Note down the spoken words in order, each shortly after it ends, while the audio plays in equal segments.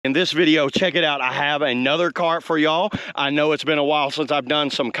In this video, check it out, I have another cart for y'all. I know it's been a while since I've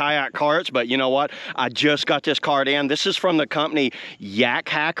done some kayak carts, but you know what? I just got this cart in. This is from the company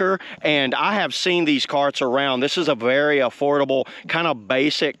Yakhacker, and I have seen these carts around. This is a very affordable, kind of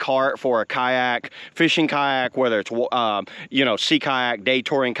basic cart for a kayak, fishing kayak, whether it's, you know, sea kayak, day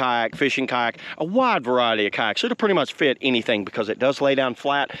touring kayak, fishing kayak, a wide variety of kayaks. It'll pretty much fit anything because it does lay down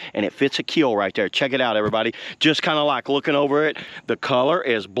flat and it fits a keel right there. Check it out, everybody. Just kind of like looking over it, the color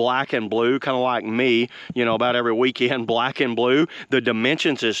is black and blue, kind of like me, you know, about every weekend, black and blue. The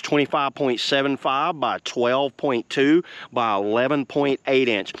dimensions is 25.75 by 12.2 by 11.8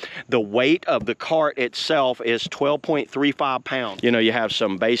 inch. The weight of the cart itself is 12.35 pounds. You know, you have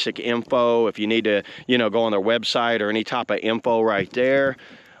some basic info if you need to, you know, go on their website or any type of info right there.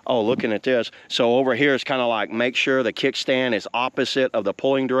 Oh, looking at this. So over here is kind of like make sure the kickstand is opposite of the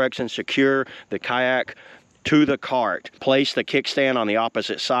pulling direction, secure the kayak to the cart. Place the kickstand on the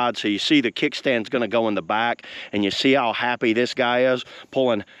opposite side. So you see the kickstand's gonna go in the back, and you see how happy this guy is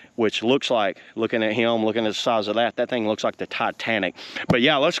pulling, which looks like, looking at him, looking at the size of that thing looks like the Titanic. But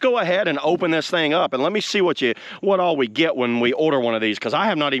yeah, let's go ahead and open this thing up and let me see what all we get when we order one of these, because I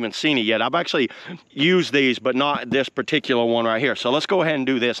have not even seen it yet. I've actually used these, but not this particular one right here. So let's go ahead and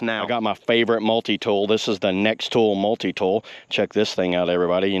do this now. I got my favorite multi-tool. This is the Next Tool multi-tool. Check this thing out,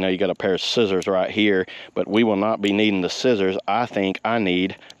 everybody. You know, you got a pair of scissors right here, but we will not be needing the scissors. I think I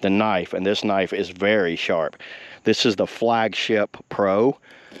need the knife, and this knife is very sharp. This is the Flagship Pro.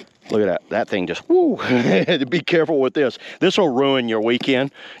 Look at that. That thing just, whoo. Be careful with this. This will ruin your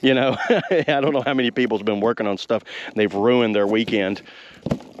weekend. You know, I don't know how many people's been working on stuff. They've ruined their weekend.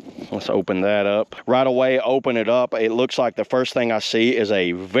 Let's open that up. Right away, open it up. It looks like the first thing I see is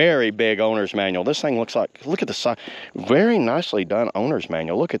a very big owner's manual. This thing looks like, look at the size. Very nicely done owner's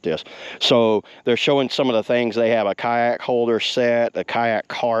manual. Look at this. So they're showing some of the things. They have a kayak holder set, a kayak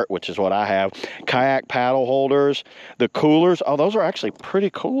cart, which is what I have, kayak paddle holders, the coolers. Oh, those are actually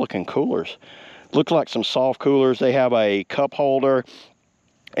pretty cool looking coolers. Look like some soft coolers. They have a cup holder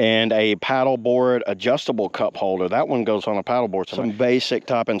and a paddleboard adjustable cup holder. That one goes on a paddleboard. Some basic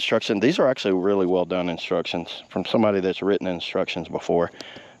type instructions. These are actually really well done instructions from somebody that's written instructions before.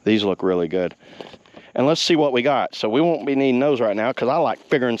 These look really good. And let's see what we got. So we won't be needing those right now because I like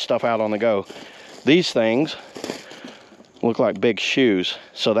figuring stuff out on the go. These things look like big shoes.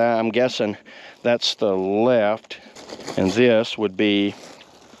 So that, I'm guessing that's the left, and this would be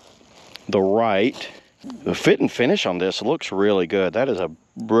the right. The fit and finish on this looks really good. That is a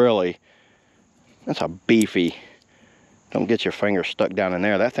really, that's a beefy, don't get your finger stuck down in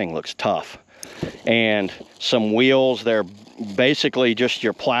there. That thing looks tough. And some wheels, they're basically just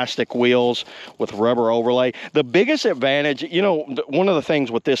your plastic wheels with rubber overlay. The biggest advantage, you know, one of the things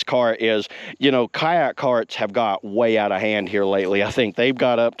with this cart is, you know, kayak carts have got way out of hand here lately. I think they've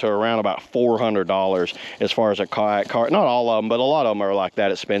got up to around about $400 as far as a kayak cart. Not all of them, but a lot of them are like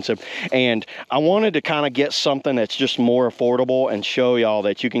that expensive. And I wanted to kind of get something that's just more affordable and show y'all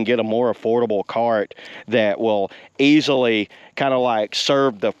that you can get a more affordable cart that will easily kind of like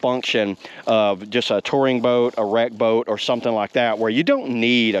serve the function of just a touring boat, a wreck boat, or something like that, where you don't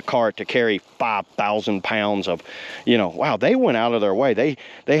need a cart to carry 5,000 pounds of, you know, wow, they went out of their way.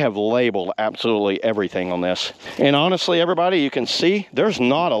 They have labeled absolutely everything on this. And honestly, everybody, you can see there's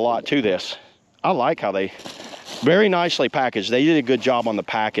not a lot to this. I like how they, very nicely packaged. They did a good job on the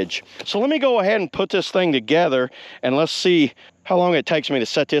package. So let me go ahead and put this thing together and let's see how long it takes me to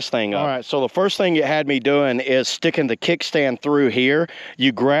set this thing up. All right, so the first thing you had me doing is sticking the kickstand through here.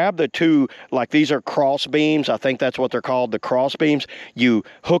 You grab the two, like these are cross beams. I think that's what they're called, the cross beams. You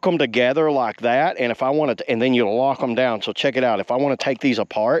hook them together like that, and if I wanted to, and then you lock them down. So check it out. If I want to take these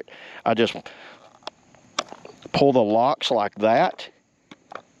apart, I just pull the locks like that.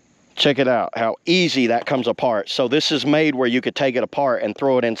 Check it out, how easy that comes apart. So this is made where you could take it apart and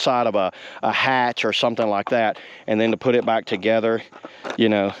throw it inside of a hatch or something like that. And then to put it back together, you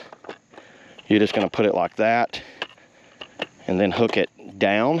know, you're just gonna put it like that and then hook it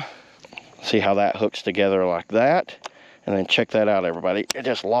down. See how that hooks together like that. And then check that out, everybody. It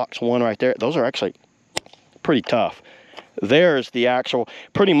just locks one right there. Those are actually pretty tough. There's the actual,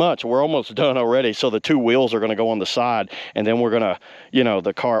 pretty much, we're almost done already. So the two wheels are going to go on the side, and then we're going to, you know,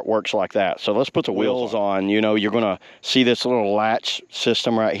 the cart works like that. So let's put the wheels on. You know, you're going to see this little latch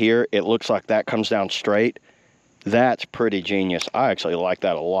system right here. It looks like that comes down straight. That's pretty genius. I actually like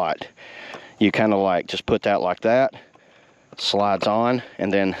that a lot. You kind of like just put that like that, slides on,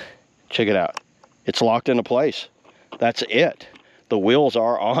 and then check it out. It's locked into place. That's it. The wheels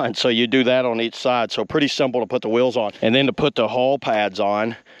are on, so you do that on each side. So pretty simple to put the wheels on. And then to put the hull pads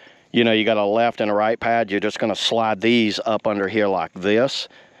on, you know, you got a left and a right pad. You're just gonna slide these up under here like this,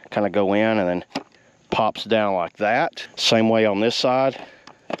 kind of go in and then pops down like that. Same way on this side,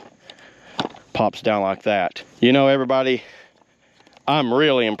 pops down like that. You know, everybody, I'm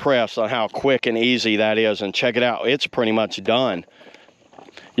really impressed on how quick and easy that is. And check it out, it's pretty much done.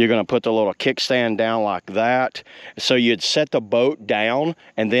 You're gonna put the little kickstand down like that. So you'd set the boat down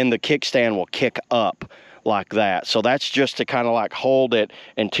and then the kickstand will kick up like that. So that's just to kind of like hold it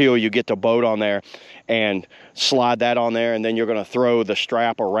until you get the boat on there and slide that on there. And then you're gonna throw the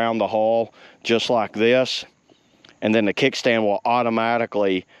strap around the hull just like this. And then the kickstand will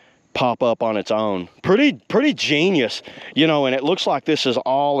automatically pop up on its own. Pretty genius, you know. And it looks like this is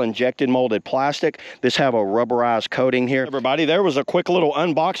all injected molded plastic. This have a rubberized coating here. Everybody, there was a quick little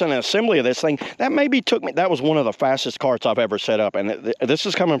unboxing and assembly of this thing. That maybe took me, that was one of the fastest carts I've ever set up. And this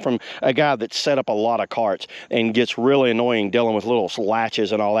is coming from a guy that set up a lot of carts and gets really annoying dealing with little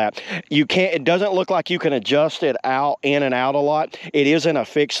latches and all that. You can't, it doesn't look like you can adjust it out, in and out a lot. It is in a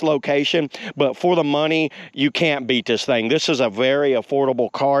fixed location, but for the money, you can't beat this thing. This is a very affordable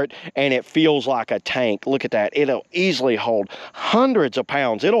cart, and it feels like a tank. Look at that. It'll easily hold hundreds of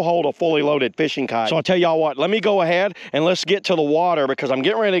pounds. It'll hold a fully loaded fishing kayak. So I'll tell y'all what, let me go ahead and let's get to the water because I'm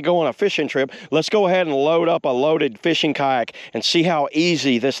getting ready to go on a fishing trip. Let's go ahead and load up a loaded fishing kayak and see how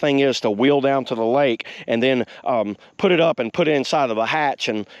easy this thing is to wheel down to the lake and then put it up and put it inside of the hatch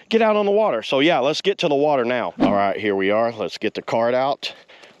and get out on the water. So yeah, let's get to the water now. All right, here we are. Let's get the cart out.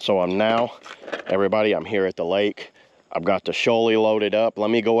 So I'm now, everybody, I'm here at the lake. I've got the Trolley loaded up. Let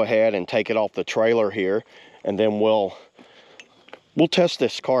me go ahead and take it off the trailer here, and then we'll test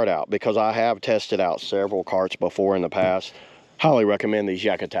this cart out because I have tested out several carts before in the past. Highly recommend these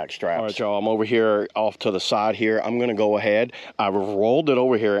Yakhacker straps. All right, y'all, I'm over here off to the side here. I'm gonna go ahead. I rolled it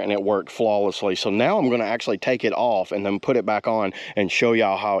over here and it worked flawlessly. So now I'm gonna actually take it off and then put it back on and show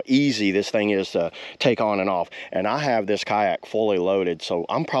y'all how easy this thing is to take on and off. And I have this kayak fully loaded, so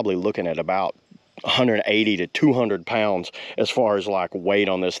I'm probably looking at about 180 to 200 pounds as far as like weight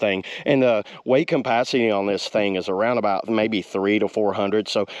on this thing, and the weight capacity on this thing is around about maybe 300 to 400.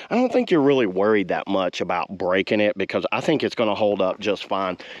 So I don't think you're really worried that much about breaking it because I think it's going to hold up just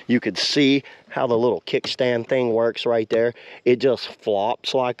fine. You could see how the little kickstand thing works right there. It just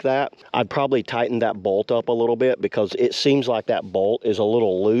flops like that. I'd probably tighten that bolt up a little bit because it seems like that bolt is a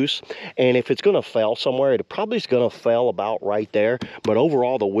little loose, and if it's going to fail somewhere, it probably is going to fail about right there. But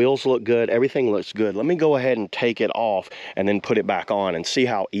overall, the wheels look good, everything looks good. Let me go ahead and take it off and then put it back on and see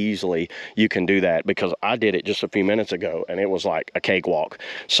how easily you can do that, because I did it just a few minutes ago and it was like a cakewalk.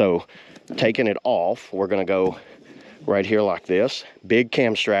 So taking it off, we're going to go right here like this. Big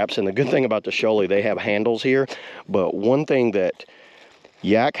cam straps, and the good thing about the Trolley, they have handles here. But one thing that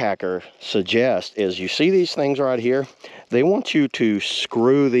Yakhacker suggests is, you see these things right here? They want you to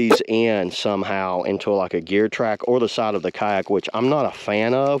screw these in somehow into like a gear track or the side of the kayak, which I'm not a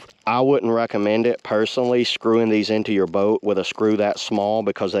fan of. I wouldn't recommend it personally, screwing these into your boat with a screw that small,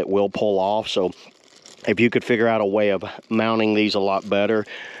 because it will pull off. So if you could figure out a way of mounting these a lot better,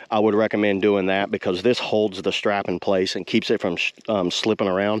 I would recommend doing that, because this holds the strap in place and keeps it from slipping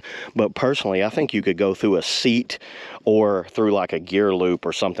around. But personally, I think you could go through a seat or through like a gear loop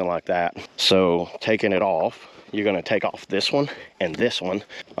or something like that. So taking it off, you're going to take off this one and this one.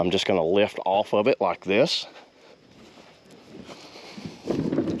 I'm just going to lift off of it like this.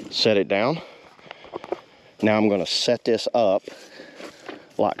 Set it down. Now I'm going to set this up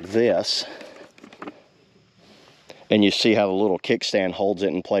like this. And you see how the little kickstand holds it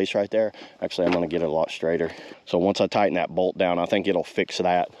in place right there? Actually, I'm going to get it a lot straighter. So once I tighten that bolt down, I think it'll fix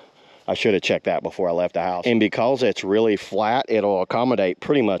that. I should have checked that before I left the house. And because it's really flat, it'll accommodate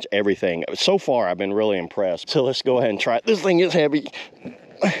pretty much everything. So far, I've been really impressed. So let's go ahead and try it. This thing is heavy.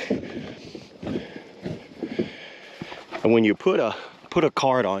 And when you put a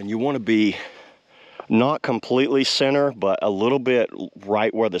cart on, you want to be not completely center, but a little bit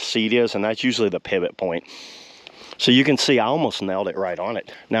right where the seat is, and that's usually the pivot point. So you can see I almost nailed it right on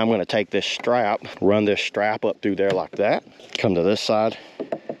it. Now I'm going to take this strap, run this strap up through there like that, come to this side,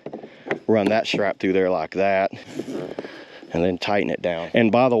 run that strap through there like that, and then tighten it down.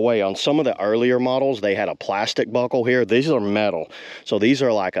 And by the way, on some of the earlier models, they had a plastic buckle here. These are metal, so these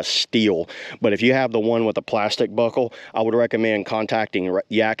are like a steel. But if you have the one with the plastic buckle, I would recommend contacting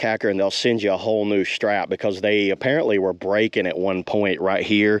Yakhacker, and they'll send you a whole new strap, because they apparently were breaking at one point right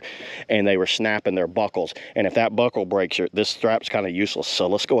here, and they were snapping their buckles. And if that buckle breaks, this strap's kind of useless. So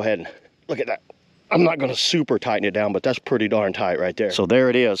let's go ahead and look at that. I'm not going to super tighten it down, but that's pretty darn tight right there. So there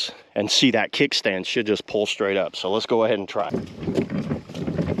it is. And see, that kickstand should just pull straight up. So let's go ahead and try it.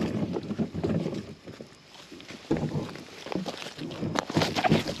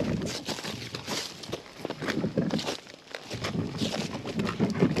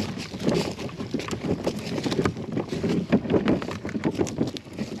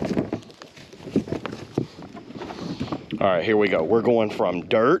 right, here we go. We're going from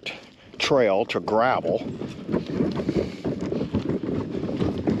dirt, trail to gravel.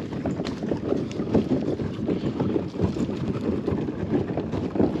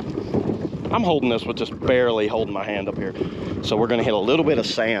 I'm holding this with just barely holding my hand up here. So we're gonna hit a little bit of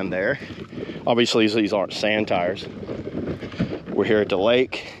sand there. Obviously these aren't sand tires. We're here at the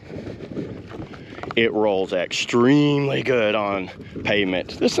lake. It rolls extremely good on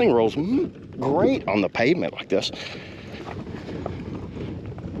pavement. This thing rolls great on the pavement like this.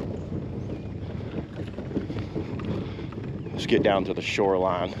 Let's get down to the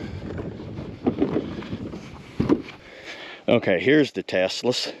shoreline. Okay, here's the test.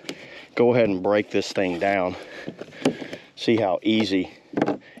 Let's go ahead and break this thing down. See how easy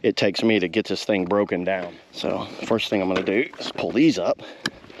it takes me to get this thing broken down. So first thing I'm gonna do is pull these up.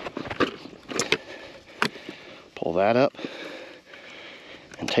 Pull that up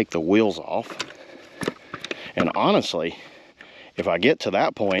and take the wheels off. And honestly, if I get to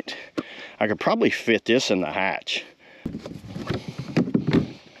that point, I could probably fit this in the hatch.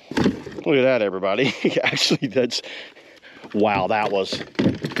 Look at that, everybody. Actually, that's, wow, that was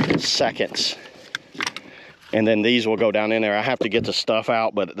seconds. And then these will go down in there. I have to get the stuff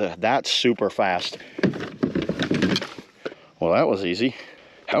out, but that's super fast. Well, that was easy.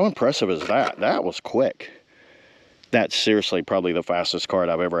 How impressive is that? That was quick. That's seriously probably the fastest cart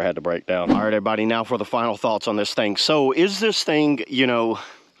I've ever had to break down. All right, everybody, now for the final thoughts on this thing. So is this thing, you know,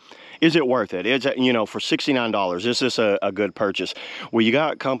 is it worth it? Is it, you know, for $69, is this a good purchase? Well, you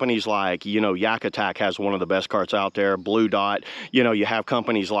got companies like, you know, Yakhacker has one of the best carts out there, Blue Dot. You know, you have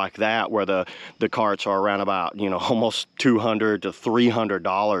companies like that where the carts are around about, you know, almost $200 to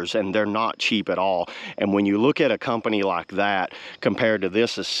 $300, and they're not cheap at all. And when you look at a company like that compared to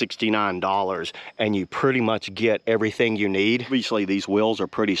this is $69, and you pretty much get everything you need. Obviously, these wheels are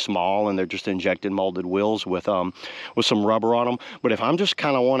pretty small, and they're just injected molded wheels with some rubber on them. But if I'm just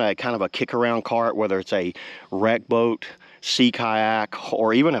kind of a kick around cart, whether it's a wreck boat, sea kayak,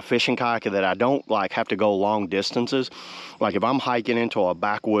 or even a fishing kayak that I don't like have to go long distances, like if I'm hiking into a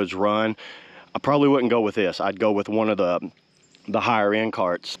backwoods run, I probably wouldn't go with this. I'd go with one of the higher end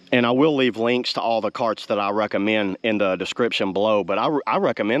carts. And I will leave links to all the carts that I recommend in the description below, but I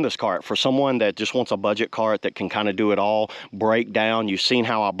recommend this cart for someone that just wants a budget cart that can kind of do it all, break down. You've seen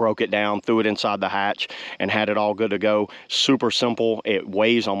how I broke it down, threw it inside the hatch, and had it all good to go. Super simple. It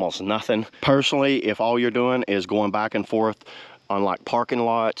weighs almost nothing. Personally, if all you're doing is going back and forth on like parking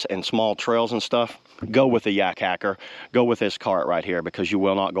lots and small trails and stuff, go with the Yakhacker. Go with this cart right here, because you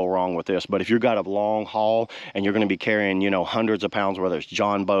will not go wrong with this. But if you've got a long haul and you're going to be carrying, you know, hundreds of pounds, whether it's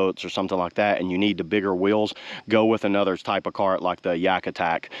John boats or something like that, and you need the bigger wheels, go with another type of cart like the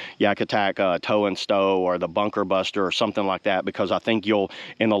Yakhacker tow and stow, or the Bunker Buster or something like that, because I think you'll,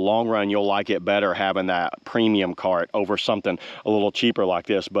 in the long run, you'll like it better having that premium cart over something a little cheaper like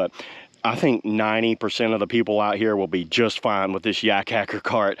this. But I think 90% of the people out here will be just fine with this Yakhacker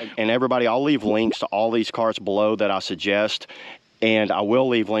cart. And everybody, I'll leave links to all these carts below that I suggest. And I will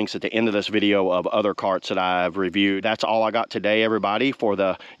leave links at the end of this video of other carts that I've reviewed. That's all I got today, everybody, for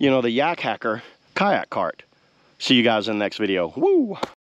the, you know, the Yakhacker kayak cart. See you guys in the next video. Woo!